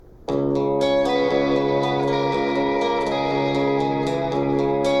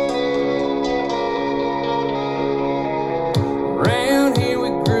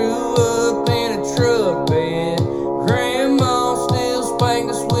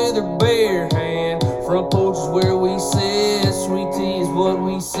with her bare hand. Front porch is where we sit. Sweet tea is what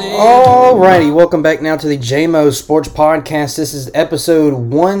we say. Alrighty, welcome back now to the JMO Sports Podcast. This is episode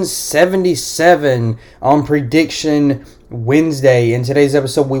 177 on Prediction Wednesday. In today's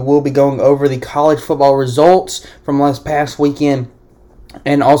episode, we will be going over the college football results from last past weekend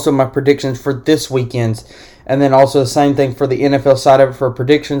and also my predictions for this weekend. And then also the same thing for the NFL side of it for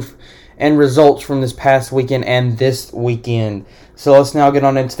predictions and results from this past weekend and this weekend. So let's now get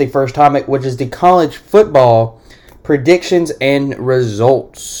on into the first topic, which is the college football predictions and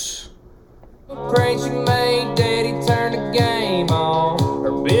results. Praise you made, Daddy turn the game on.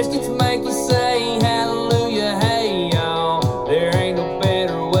 Her biscuits make you say hallelujah, hey y'all. There ain't no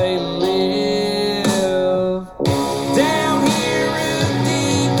better way to live. Down here real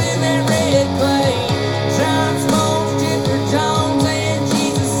deep in that red clay, John Smokes, Jipper Jones, and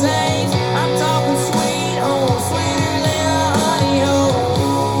Jesus Saves. I'm talking sweet home, sweeter than a honey hole.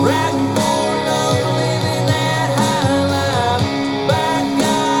 Riding for love, living that high life. By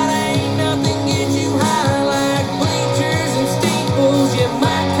God, ain't nothing gets you high like bleachers and steeples. Yeah,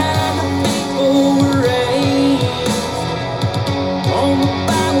 my kind of people were raised on the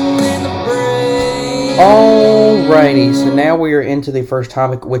Bible and the praise. Alrighty, so now we are into the first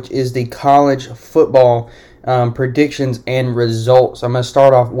topic, which is the college football predictions and results. I'm going to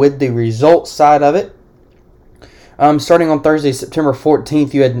start off with the results side of it. Starting on Thursday, September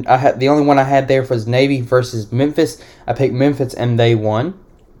 14th, the only one I had there was Navy versus Memphis. I picked Memphis and they won.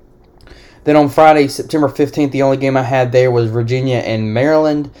 Then on Friday, September 15th, the only game I had there was Virginia and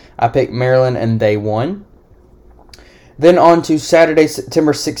Maryland. I picked Maryland and they won. Then on to Saturday,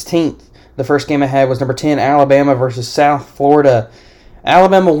 September 16th, the first game I had was number 10, Alabama versus South Florida.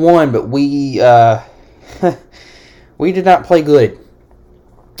 Alabama won, but we we did not play good.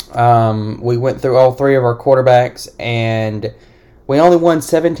 We went through all three of our quarterbacks, and we only won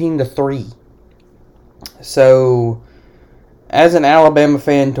 17-3. So, as an Alabama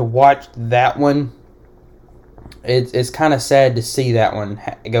fan, to watch that one, it's kind of sad to see that one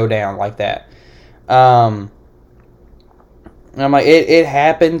go down like that. I'm like, it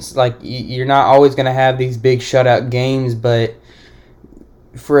happens. Like, you're not always going to have these big shutout games, but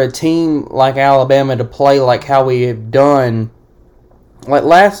for a team like Alabama to play like how we have done, like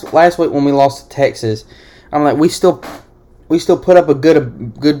last week when we lost to Texas, I'm like, we still put up a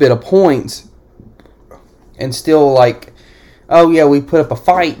good bit of points, and still like, oh yeah, we put up a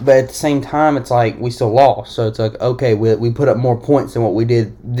fight, but at the same time, it's like we still lost. So it's like, okay, we put up more points than what we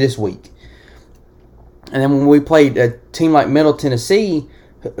did this week. And then when we played a team like Middle Tennessee,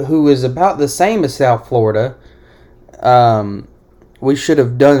 who is about the same as South Florida, we should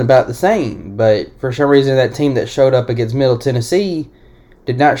have done about the same. But for some reason, that team that showed up against Middle Tennessee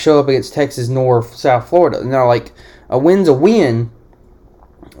did not show up against Texas nor South Florida. Now, like, a win's a win,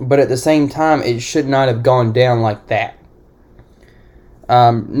 but at the same time, it should not have gone down like that.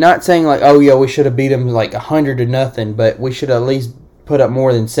 Not saying like, oh yeah, we should have beat them like 100-0, but we should at least put up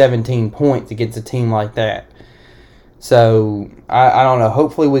more than 17 points against a team like that. So, I don't know.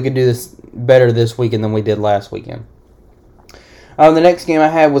 Hopefully we can do this better this weekend than we did last weekend. The next game I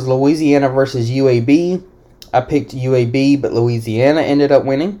had was Louisiana versus UAB. I picked UAB, but Louisiana ended up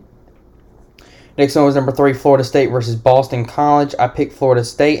winning. Next one was number 3, Florida State versus Boston College. I picked Florida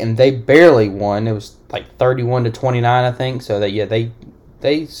State, and they barely won. It was like 31-29, I think. So they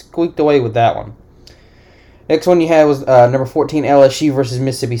squeaked away with that one. Next one you had was number 14, LSU versus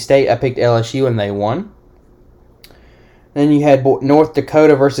Mississippi State. I picked LSU, and they won. Then you had North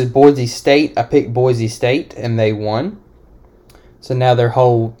Dakota versus Boise State. I picked Boise State, and they won. So now their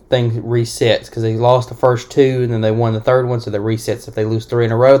whole thing resets because they lost the first two, and then they won the third one, so they resets. If they lose 3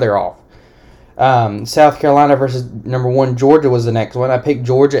 in a row, they're off. South Carolina versus number 1, Georgia was the next one. I picked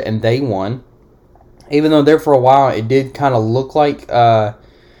Georgia, and they won. Even though there for a while, it did kind of look like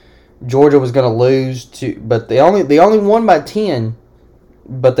Georgia was going to lose to, but they only won by 10.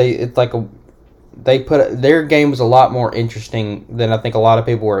 But their game was a lot more interesting than I think a lot of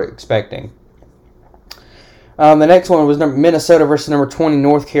people were expecting. The next one was Minnesota versus number 20,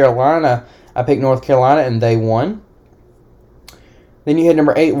 North Carolina. I picked North Carolina, and they won. Then you had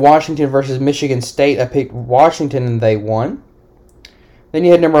number 8, Washington versus Michigan State. I picked Washington, and they won. Then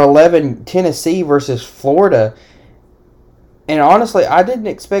you had number 11, Tennessee versus Florida. And honestly, I didn't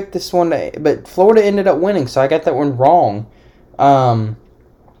expect this one but Florida ended up winning, so I got that one wrong.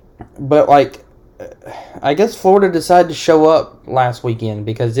 But, like, I guess Florida decided to show up last weekend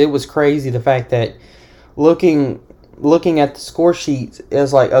because it was crazy the fact that looking at the score sheets,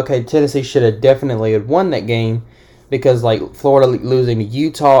 it's like, okay, Tennessee should have definitely had won that game because, like, Florida losing to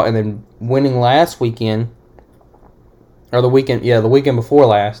Utah and then winning last weekend, or the weekend before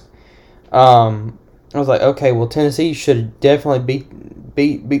last. I was like, okay, well, Tennessee should definitely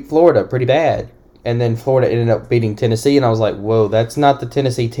beat Florida pretty bad. And then Florida ended up beating Tennessee, and I was like, whoa, that's not the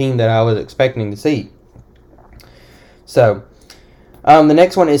Tennessee team that I was expecting to see. So, the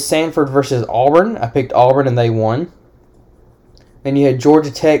next one is Sanford versus Auburn. I picked Auburn, and they won. Then you had Georgia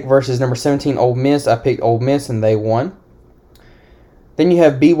Tech versus number 17 Ole Miss. I picked Ole Miss, and they won. Then you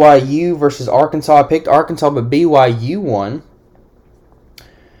have BYU versus Arkansas. I picked Arkansas, but BYU won.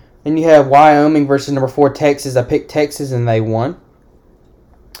 Then you have Wyoming versus number 4 Texas. I picked Texas, and they won.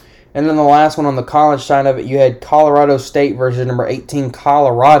 And then the last one on the college side of it, you had Colorado State versus number 18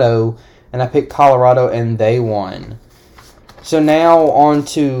 Colorado, and I picked Colorado, and they won. So now on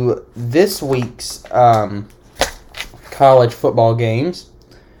to this week's college football games.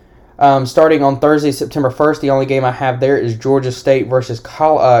 Starting on Thursday, September 1st, the only game I have there is Georgia State versus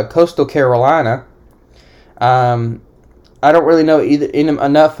Coastal Carolina. I don't really know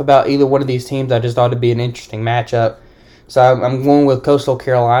enough about either one of these teams. I just thought it'd be an interesting matchup. So I'm going with Coastal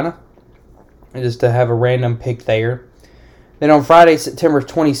Carolina, just to have a random pick there. Then on Friday, September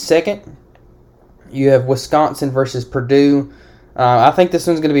 22nd, you have Wisconsin versus Purdue. I think this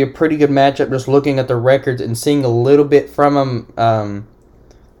one's going to be a pretty good matchup, just looking at the records and seeing a little bit from them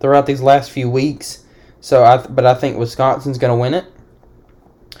throughout these last few weeks. But I think Wisconsin's going to win it.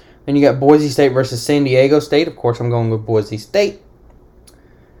 Then you got Boise State versus San Diego State. Of course, I'm going with Boise State.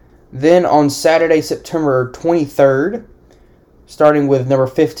 Then on Saturday, September 23rd, starting with number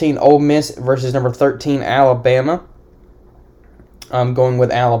 15 Ole Miss versus number 13 Alabama. I'm going with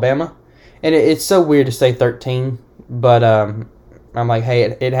Alabama. And it's so weird to say 13, but I'm like, hey,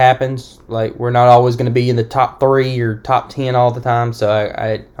 it happens. Like, we're not always going to be in the top 3 or top 10 all the time, so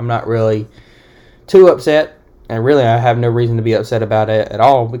I'm not really too upset. And really, I have no reason to be upset about it at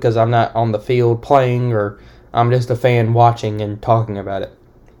all because I'm not on the field playing, or I'm just a fan watching and talking about it.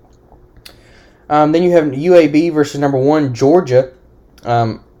 Then you have UAB versus number 1 Georgia.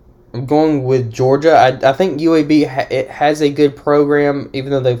 I'm going with Georgia. I think UAB has a good program,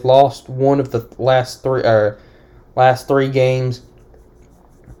 even though they've lost one of the last 3 games.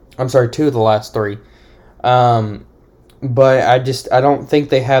 I'm sorry, 2 of the last 3. But I don't think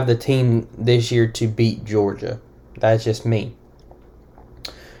they have the team this year to beat Georgia. That's just me.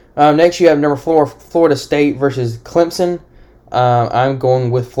 Next, you have number 4 Florida State versus Clemson. I'm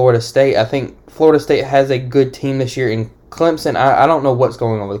going with Florida State. I think Florida State has a good team this year. In Clemson, I don't know what's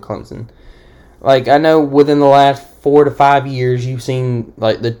going on with Clemson. Like, I know within the last 4 to 5 years, you've seen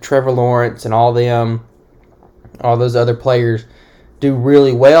like the Trevor Lawrence and all those other players do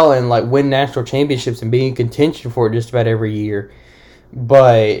really well and like win national championships and be in contention for it just about every year.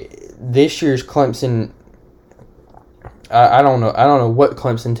 But this year's Clemson, I don't know what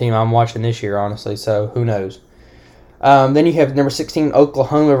Clemson team I'm watching this year, honestly. So who knows? Then you have number 16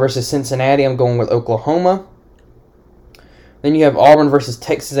 Oklahoma versus Cincinnati. I'm going with Oklahoma. Then you have Auburn versus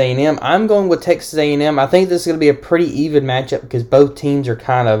Texas A&M. I'm going with Texas A&M. I think this is going to be a pretty even matchup because both teams are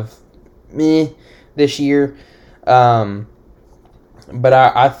kind of meh this year. But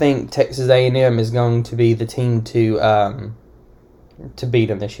I think Texas A&M is going to be the team to beat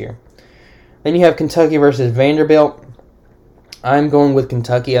them this year. Then you have Kentucky versus Vanderbilt. I'm going with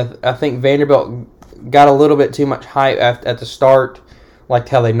Kentucky. I think Vanderbilt got a little bit too much hype at the start, like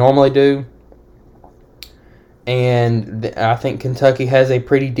how they normally do. And I think Kentucky has a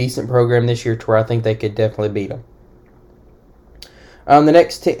pretty decent program this year to where I think they could definitely beat them. The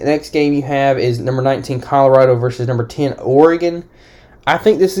next game you have is number 19 Colorado versus number 10 Oregon. I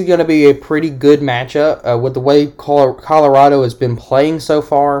think this is going to be a pretty good matchup. With the way Colorado has been playing so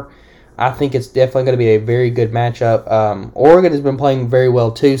far, I think it's definitely going to be a very good matchup. Oregon has been playing very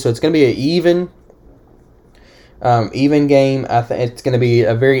well too, so it's going to be an even game. I think it's going to be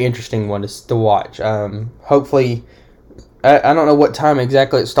a very interesting one to watch. Hopefully, I don't know what time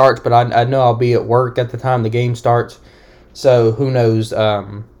exactly it starts, but I know I'll be at work at the time the game starts. So who knows?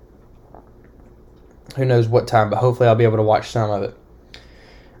 Who knows what time? But hopefully, I'll be able to watch some of it.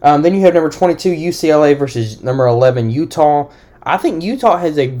 Then you have number 22 UCLA versus number 11 Utah. I think Utah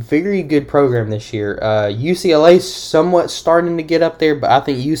has a very good program this year. UCLA's somewhat starting to get up there, but I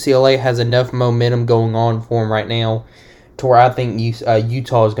think UCLA has enough momentum going on for them right now to where I think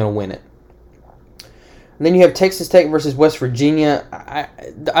Utah is going to win it. And then you have Texas Tech versus West Virginia. I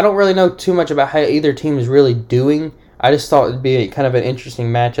don't really know too much about how either team is really doing. I just thought it would be kind of an interesting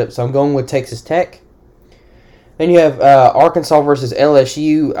matchup, so I'm going with Texas Tech. Then you have Arkansas versus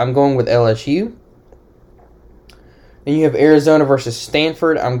LSU. I'm going with LSU. Then you have Arizona versus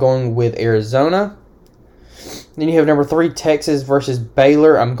Stanford. I'm going with Arizona. Then you have number 3 Texas versus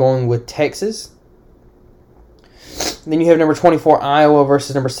Baylor. I'm going with Texas. Then you have number 24, Iowa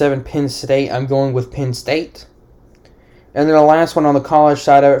versus number 7, Penn State. I'm going with Penn State. And then the last one on the college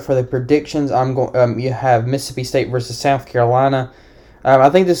side of it for the predictions, you have Mississippi State versus South Carolina. I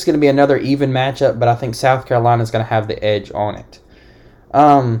think this is going to be another even matchup, but I think South Carolina is going to have the edge on it.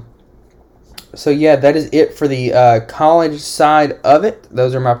 So yeah, that is it for the college side of it.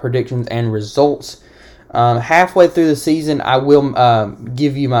 Those are my predictions and results. Halfway through the season, I will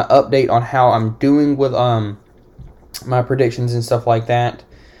give you my update on how I'm doing with my predictions and stuff like that.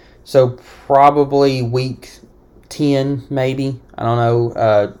 So probably week 10, maybe. I don't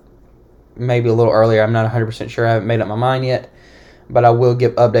know. Maybe a little earlier. I'm not 100% sure. I haven't made up my mind yet. But I will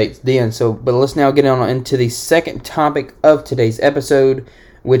give updates then. But let's now get on into the second topic of today's episode,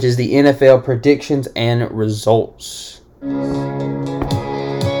 which is the NFL predictions and results.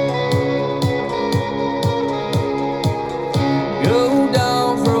 Go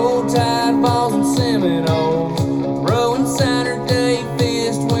Dogs, Roll Tide, Falls, and Seminoles. Rowing Saturday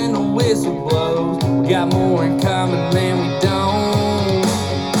fist when the whistle blows. We got more in common than we don't.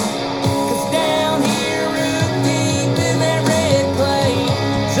 'Cause down here, root deep in that red clay,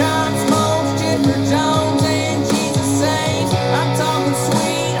 John Smokes, Chipper Jones, and Jesus Saints. I'm talking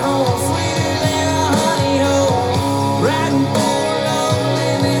sweet home, sweeter than a honey hole. Riding for low,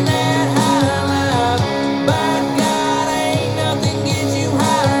 living that high life. By God, ain't nothing gets you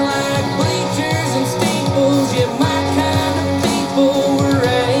high like bleachers and steeples. Yeah, my kind of people were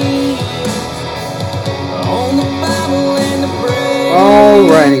raised on the Bible and the praise.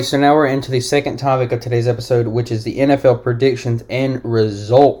 Alrighty, so now we're into the second topic of today's episode, which is the NFL predictions and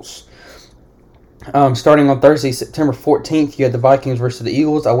results. Starting on Thursday, September 14th, you had the Vikings versus the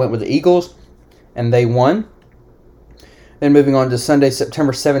Eagles. I went with the Eagles, and they won. Then moving on to Sunday,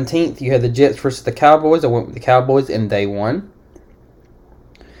 September 17th, you had the Jets versus the Cowboys. I went with the Cowboys, and they won.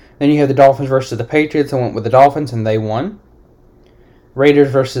 Then you have the Dolphins versus the Patriots. I went with the Dolphins, and they won.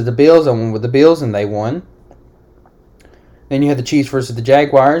 Raiders versus the Bills. I went with the Bills, and they won. Then you had the Chiefs versus the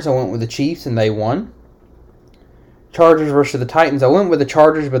Jaguars. I went with the Chiefs, and they won. Chargers versus the Titans. I went with the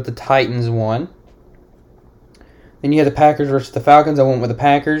Chargers, but the Titans won. Then you had the Packers versus the Falcons. I went with the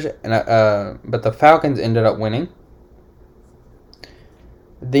Packers, but the Falcons ended up winning.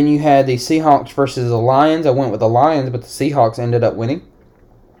 Then you had the Seahawks versus the Lions. I went with the Lions, but the Seahawks ended up winning.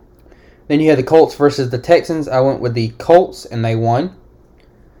 Then you had the Colts versus the Texans. I went with the Colts, and they won.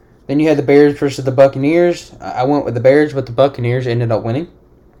 Then you had the Bears versus the Buccaneers. I went with the Bears, but the Buccaneers ended up winning.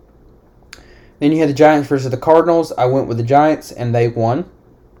 Then you had the Giants versus the Cardinals. I went with the Giants, and they won.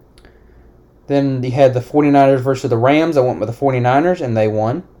 Then you had the 49ers versus the Rams. I went with the 49ers, and they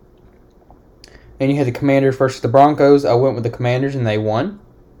won. Then you had the Commanders versus the Broncos. I went with the Commanders, and they won.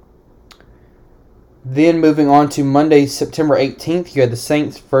 Then moving on to Monday, September 18th, you had the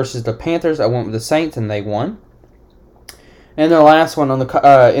Saints versus the Panthers. I went with the Saints, and they won. And the last one on the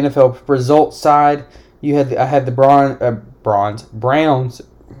NFL results side, I had the Browns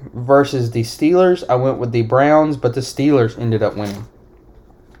versus the Steelers. I went with the Browns, but the Steelers ended up winning.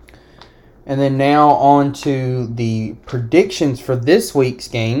 And then now on to the predictions for this week's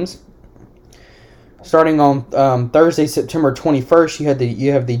games. Starting on Thursday, September 21st,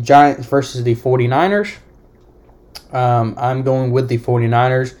 you have the Giants versus the 49ers. I'm going with the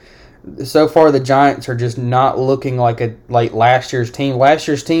 49ers. So far, the Giants are just not looking like last year's team. Last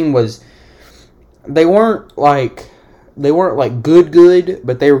year's team they weren't good,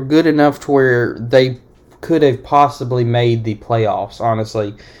 but they were good enough to where they could have possibly made the playoffs,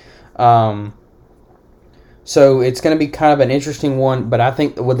 honestly. So it's going to be kind of an interesting one, but I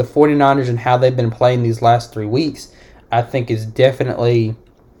think with the 49ers and how they've been playing these last 3 weeks, I think is definitely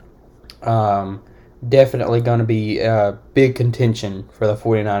going to be a big contention for the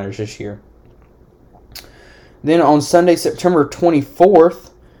 49ers this year. Then on Sunday, September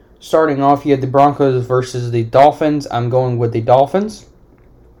 24th, starting off, you had the Broncos versus the Dolphins. I'm going with the Dolphins.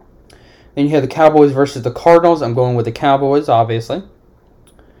 Then you have the Cowboys versus the Cardinals. I'm going with the Cowboys, obviously.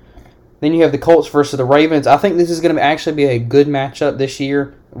 Then you have the Colts versus the Ravens. I think this is going to actually be a good matchup this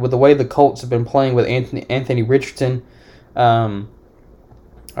year with the way the Colts have been playing with Anthony Richardson.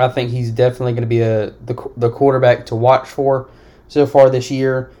 I think he's definitely going to be the quarterback to watch for so far this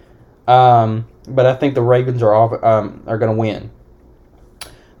year. But I think the Ravens are going to win.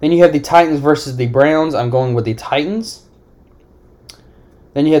 Then you have the Titans versus the Browns. I'm going with the Titans.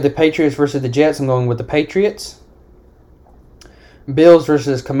 Then you have the Patriots versus the Jets. I'm going with the Patriots. Bills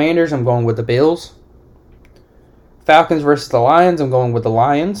versus Commanders. I'm going with the Bills. Falcons versus the Lions. I'm going with the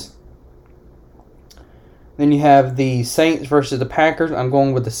Lions. Then you have the Saints versus the Packers. I'm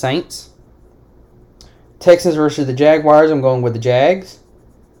going with the Saints. Texans versus the Jaguars. I'm going with the Jags.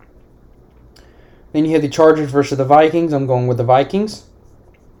 Then you have the Chargers versus the Vikings. I'm going with the Vikings.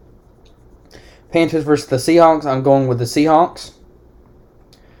 Panthers versus the Seahawks. I'm going with the Seahawks.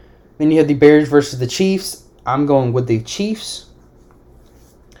 Then you have the Bears versus the Chiefs. I'm going with the Chiefs.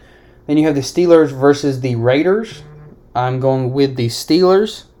 Then you have the Steelers versus the Raiders. I'm going with the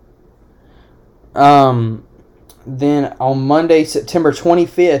Steelers. Then on Monday, September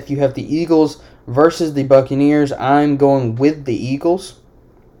 25th, you have the Eagles versus the Buccaneers. I'm going with the Eagles.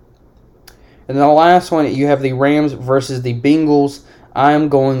 And then the last one, you have the Rams versus the Bengals. I'm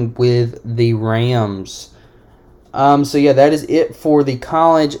going with the Rams. So yeah, that is it for the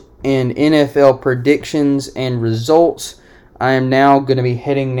college and NFL predictions and results. I am now going to be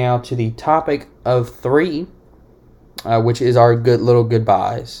heading now to the topic of 3, which is our good little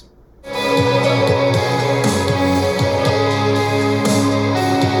goodbyes.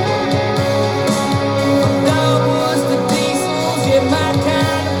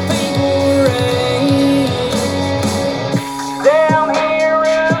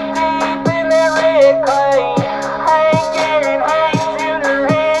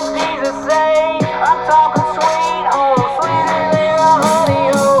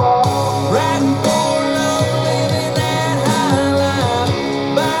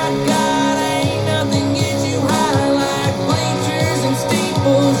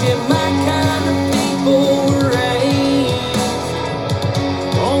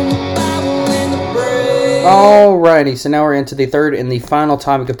 Alrighty, so now we're into the third and the final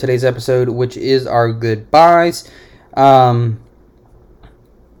topic of today's episode, which is our goodbyes.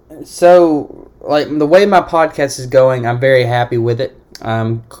 So, like, the way my podcast is going, I'm very happy with it.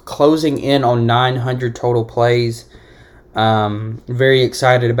 I'm closing in on 900 total plays. Very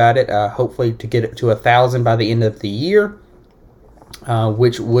excited about it. Hopefully to get it to 1,000 by the end of the year,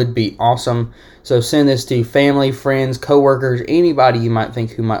 which would be awesome. So send this to family, friends, coworkers, anybody you might think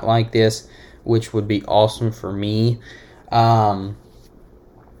who might like this, which would be awesome for me. And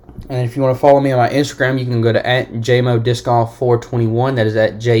if you want to follow me on my Instagram, you can go to @JMODiscGolf421. That is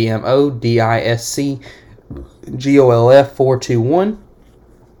at JMODISCGOLF421.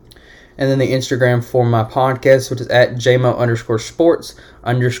 And then the Instagram for my podcast, which is at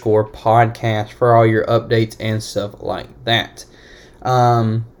JMO_sports_podcast for all your updates and stuff like that.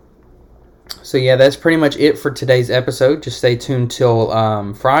 So yeah, that's pretty much it for today's episode. Just stay tuned till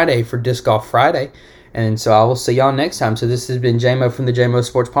Friday for Disc Golf Friday. And so I will see y'all next time. So this has been JMO from the JMO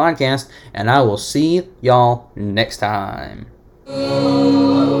Sports Podcast, and I will see y'all next time.